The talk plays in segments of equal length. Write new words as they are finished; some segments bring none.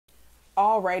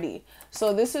Alrighty,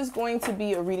 so this is going to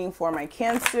be a reading for my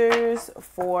Cancers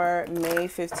for May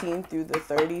 15th through the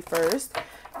 31st.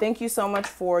 Thank you so much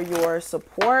for your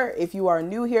support. If you are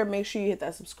new here, make sure you hit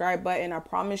that subscribe button. I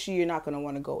promise you're not going to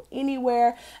want to go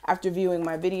anywhere after viewing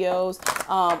my videos.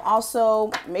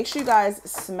 Also, make sure you guys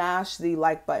smash the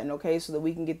like button, okay, so that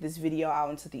we can get this video out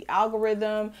into the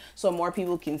algorithm so more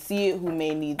people can see it who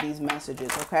may need these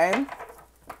messages, okay?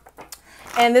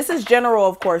 And this is general,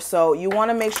 of course, so you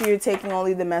want to make sure you're taking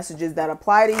only the messages that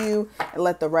apply to you and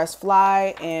let the rest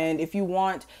fly. And if you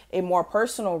want a more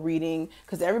personal reading,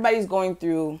 because everybody's going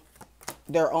through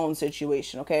their own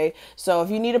situation, okay? So if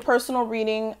you need a personal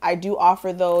reading, I do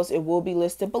offer those. It will be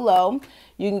listed below.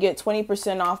 You can get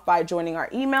 20% off by joining our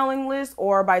emailing list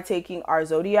or by taking our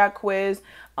Zodiac quiz.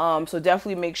 So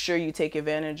definitely make sure you take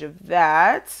advantage of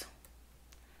that.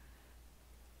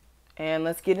 And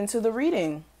let's get into the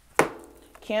reading.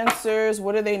 Cancers,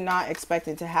 what are they not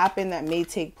expecting to happen that may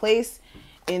take place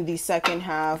in the second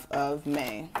half of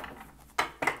May?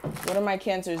 What are my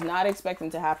Cancers not expecting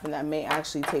to happen that may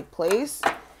actually take place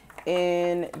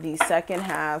in the second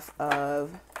half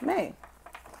of May?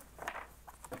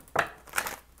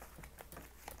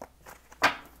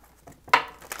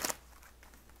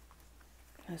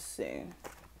 Let's see.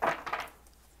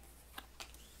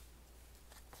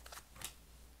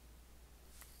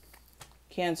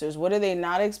 Cancers, what are they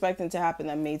not expecting to happen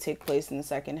that may take place in the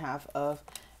second half of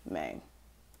May?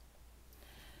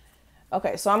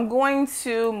 Okay, so I'm going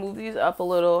to move these up a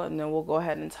little and then we'll go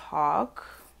ahead and talk.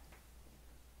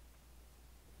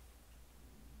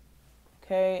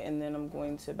 Okay, and then I'm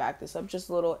going to back this up just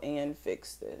a little and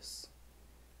fix this.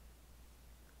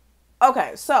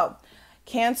 Okay, so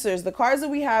Cancers, the cards that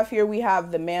we have here, we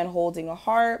have the Man Holding a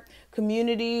Heart,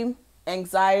 Community,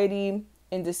 Anxiety,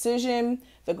 Indecision,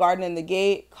 the Garden and the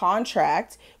Gate,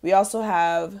 Contract. We also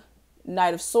have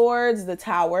Knight of Swords, the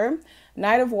Tower,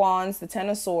 Knight of Wands, the Ten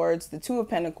of Swords, the Two of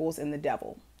Pentacles, and the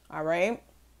Devil. All right.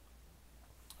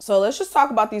 So let's just talk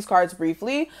about these cards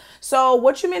briefly. So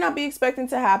what you may not be expecting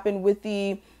to happen with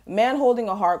the Man Holding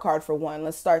a Heart card, for one,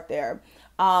 let's start there.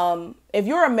 If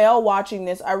you're a male watching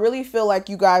this, I really feel like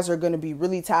you guys are going to be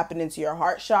really tapping into your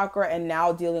heart chakra and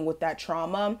now dealing with that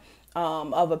trauma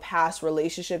of a past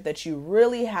relationship that you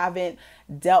really haven't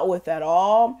dealt with at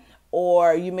all,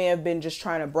 or you may have been just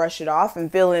trying to brush it off and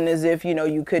feeling as if, you know,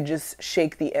 you could just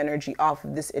shake the energy off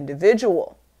of this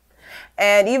individual.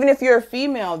 And even if you're a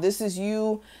female, this is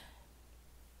you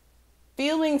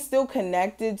feeling still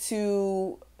connected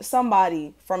to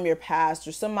somebody from your past,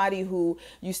 or somebody who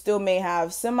you still may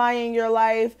have semi in your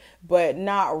life, but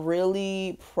not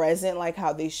really present like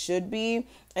how they should be.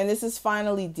 And this is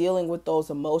finally dealing with those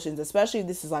emotions, especially if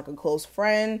this is like a close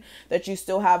friend that you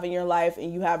still have in your life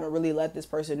and you haven't really let this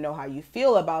person know how you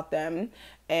feel about them.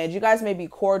 And you guys may be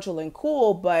cordial and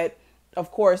cool, but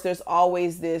of course there's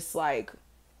always this like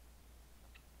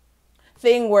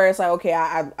thing where it's like, okay,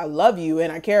 I love you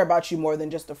and I care about you more than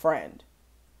just a friend.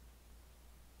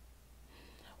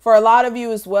 For a lot of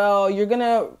you as well, you're going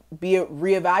to be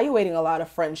reevaluating a lot of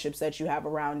friendships that you have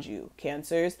around you,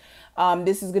 Cancers.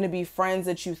 This is going to be friends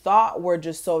that you thought were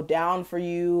just so down for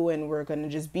you and were going to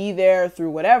just be there through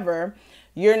whatever.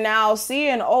 You're now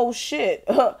seeing, oh shit,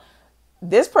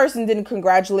 this person didn't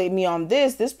congratulate me on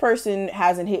this. This person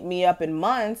hasn't hit me up in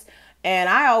months. And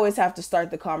I always have to start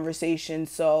the conversation.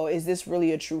 So is this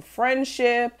really a true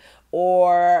friendship?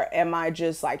 Or am I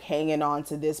just like hanging on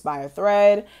to this by a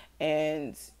thread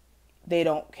and they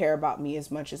don't care about me as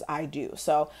much as I do?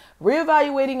 So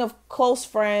reevaluating of close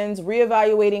friends,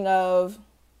 reevaluating of,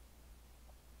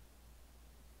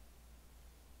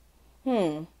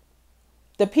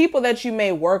 the people that you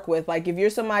may work with. Like if you're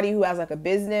somebody who has like a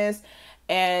business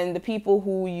and the people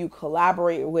who you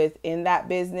collaborate with in that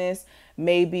business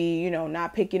may be, you know,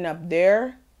 not picking up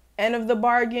their end of the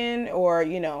bargain, or,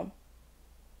 you know,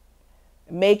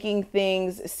 making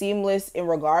things seamless in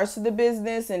regards to the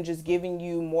business and just giving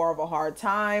you more of a hard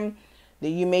time, that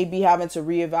you may be having to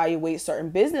reevaluate certain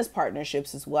business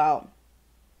partnerships as well.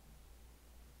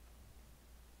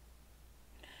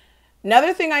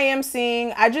 Another thing I am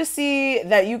seeing, I just see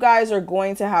that you guys are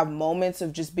going to have moments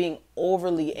of just being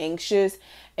overly anxious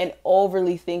and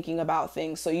overly thinking about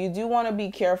things. So you do want to be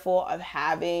careful of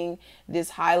having this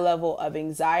high level of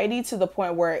anxiety to the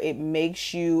point where it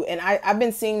makes you, and I've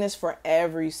been seeing this for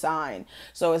every sign.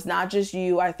 So it's not just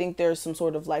you. I think there's some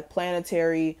sort of like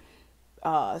planetary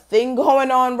thing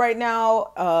going on right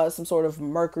now, some sort of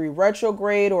Mercury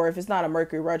retrograde, or if it's not a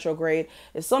Mercury retrograde,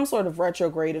 it's some sort of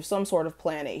retrograde of some sort of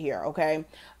planet here, okay?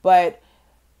 But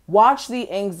watch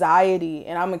the anxiety.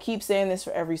 And I'm going to keep saying this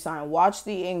for every sign. Watch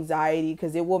the anxiety,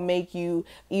 because it will make you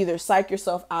either psych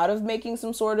yourself out of making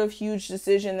some sort of huge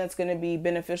decision that's going to be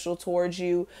beneficial towards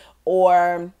you,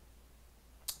 or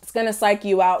it's going to psych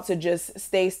you out to just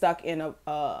stay stuck in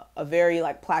a very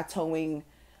like plateauing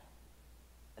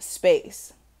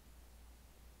space.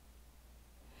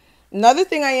 Another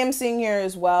thing I am seeing here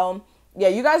as well, yeah,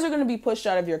 you guys are going to be pushed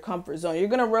out of your comfort zone. You're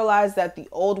going to realize that the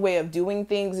old way of doing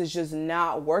things is just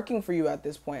not working for you at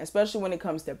this point, especially when it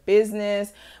comes to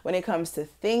business, when it comes to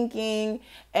thinking.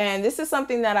 And this is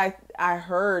something that I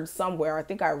heard somewhere. I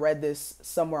think I read this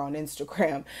somewhere on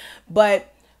Instagram.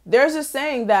 But there's a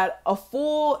saying that a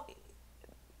fool...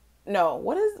 No,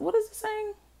 what is the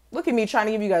saying? Look at me trying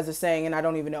to give you guys a saying and I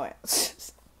don't even know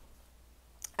it.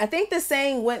 I think the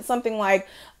saying went something like,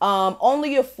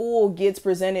 only a fool gets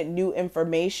presented new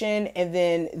information and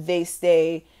then they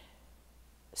stay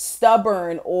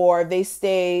stubborn, or they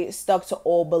stay stuck to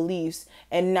old beliefs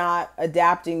and not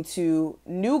adapting to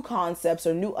new concepts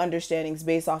or new understandings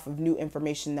based off of new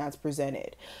information that's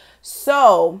presented.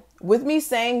 So with me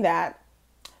saying that,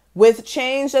 with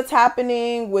change that's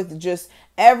happening, with just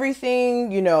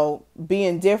everything, you know,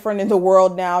 being different in the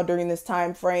world now during this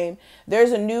time frame,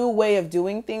 there's a new way of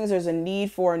doing things. There's a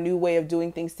need for a new way of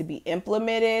doing things to be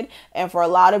implemented. And for a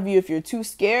lot of you, if you're too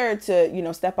scared to, you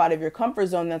know, step out of your comfort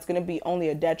zone, that's going to be only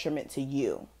a detriment to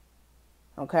you.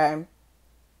 Okay.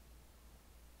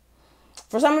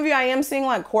 For some of you, I am seeing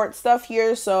like court stuff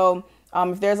here. So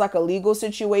if there's like a legal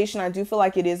situation, I do feel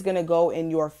like it is going to go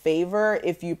in your favor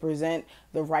if you present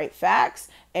the right facts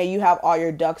and you have all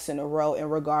your ducks in a row in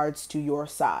regards to your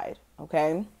side.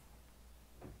 Okay.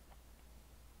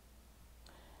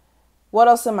 What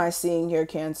else am I seeing here,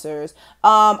 Cancers?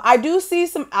 I do see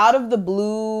some out of the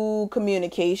blue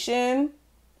communication.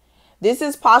 This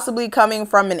is possibly coming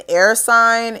from an air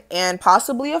sign and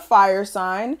possibly a fire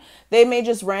sign. They may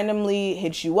just randomly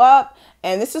hit you up.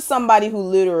 And this is somebody who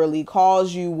literally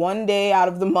calls you one day out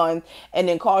of the month and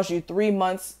then calls you 3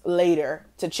 months later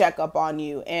to check up on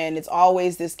you. And it's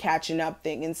always this catching up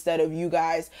thing instead of you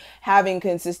guys having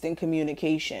consistent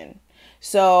communication.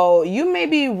 So you may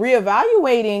be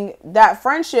reevaluating that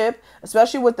friendship,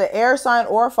 especially with the air sign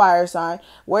or fire sign,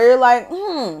 where you're like,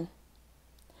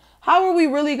 how are we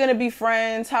really going to be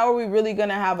friends? How are we really going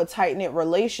to have a tight-knit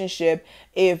relationship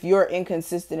if you're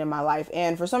inconsistent in my life?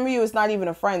 And for some of you, it's not even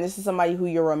a friend. This is somebody who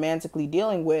you're romantically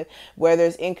dealing with, where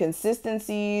there's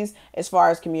inconsistencies as far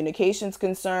as communication's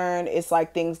concerned. It's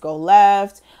like things go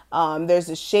left. There's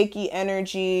a shaky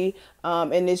energy.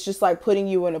 And it's just like putting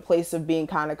you in a place of being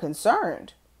kind of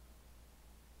concerned.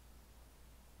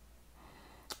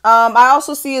 I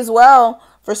also see as well,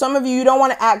 for some of you, you don't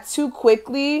want to act too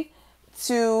quickly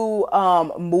to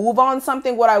move on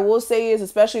something. What I will say is,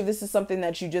 especially if this is something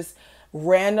that you just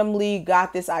randomly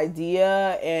got this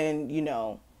idea and, you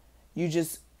know, you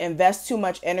just invest too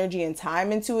much energy and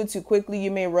time into it too quickly, you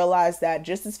may realize that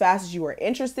just as fast as you were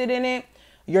interested in it,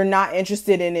 you're not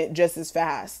interested in it just as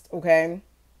fast. Okay.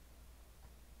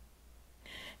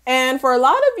 And for a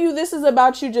lot of you, this is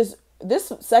about you just,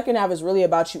 this second half is really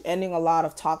about you ending a lot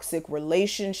of toxic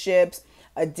relationships,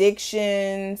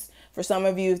 addictions. For some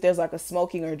of you, if there's like a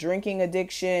smoking or drinking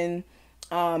addiction,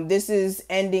 this is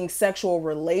ending sexual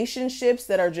relationships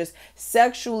that are just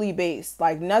sexually based,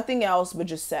 like nothing else but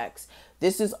just sex.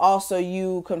 This is also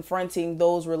you confronting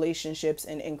those relationships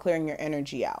and clearing your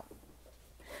energy out.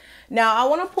 Now, I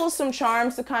want to pull some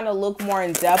charms to kind of look more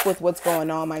in depth with what's going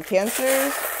on, my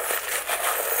Cancers.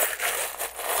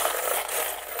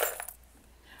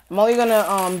 I'm only going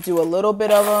to do a little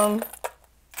bit of them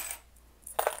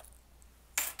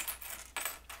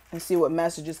and see what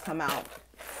messages come out.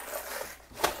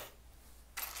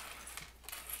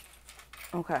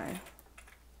 Okay.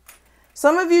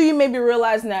 Some of you may be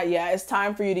realizing that, yeah, it's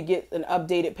time for you to get an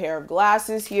updated pair of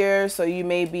glasses here. So you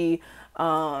may be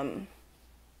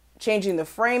changing the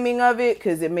framing of it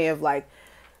because it may have like,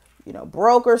 you know,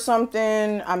 broke or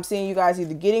something. I'm seeing you guys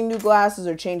either getting new glasses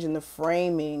or changing the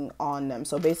framing on them.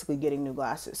 So basically getting new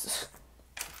glasses.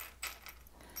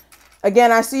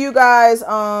 Again, I see you guys,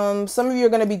 some of you are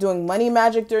going to be doing money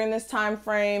magic during this time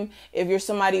frame. If you're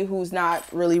somebody who's not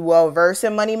really well versed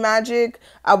in money magic,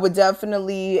 I would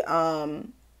definitely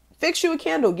fix you a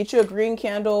candle. Get you a green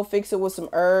candle, fix it with some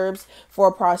herbs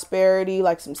for prosperity,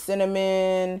 like some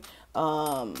cinnamon,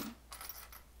 some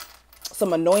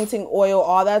anointing oil,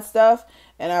 all that stuff.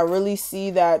 And I really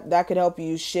see that that could help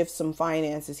you shift some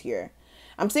finances here.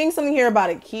 I'm seeing something here about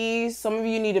a key. Some of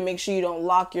you need to make sure you don't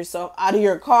lock yourself out of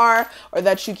your car, or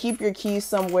that you keep your keys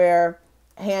somewhere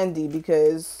handy,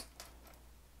 because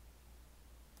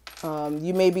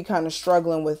you may be kind of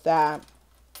struggling with that.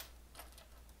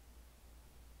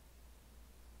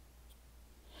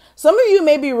 Some of you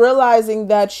may be realizing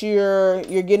that you're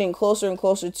getting closer and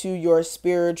closer to your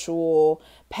spiritual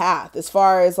path, as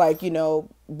far as like, you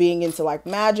know, being into like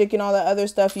magic and all that other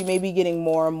stuff. You may be getting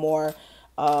more and more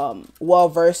well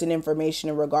versed in information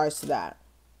in regards to that.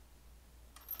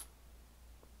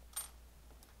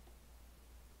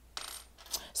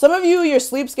 Some of you, your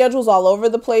sleep schedule's all over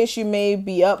the place. You may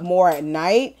be up more at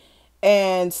night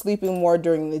and sleeping more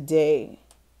during the day,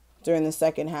 during the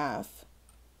second half.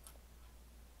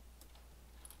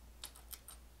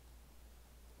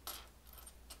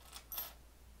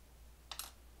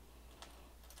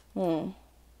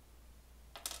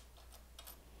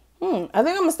 I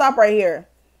think I'm gonna stop right here.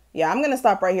 Yeah, I'm going to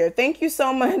stop right here. Thank you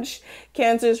so much,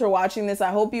 Cancers, for watching this.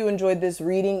 I hope you enjoyed this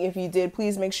reading. If you did,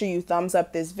 please make sure you thumbs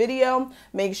up this video.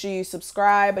 Make sure you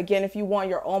subscribe. Again, if you want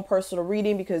your own personal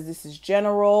reading, because this is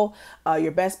general,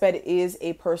 your best bet is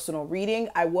a personal reading.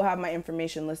 I will have my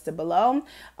information listed below.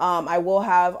 I will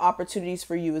have opportunities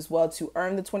for you as well to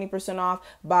earn the 20% off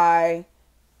by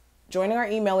joining our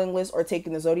emailing list or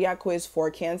taking the Zodiac quiz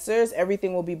for Cancers.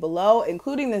 Everything will be below,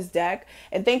 including this deck.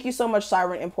 And thank you so much,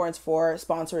 Siren Imports, for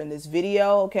sponsoring this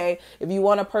video. Okay, if you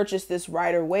want to purchase this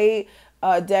Rider-Waite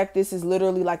deck, this is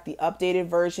literally like the updated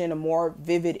version, a more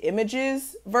vivid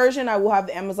images version. I will have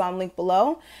the Amazon link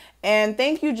below. And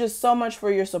thank you just so much for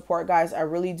your support, guys. I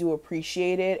really do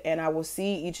appreciate it. And I will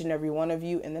see each and every one of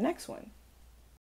you in the next one.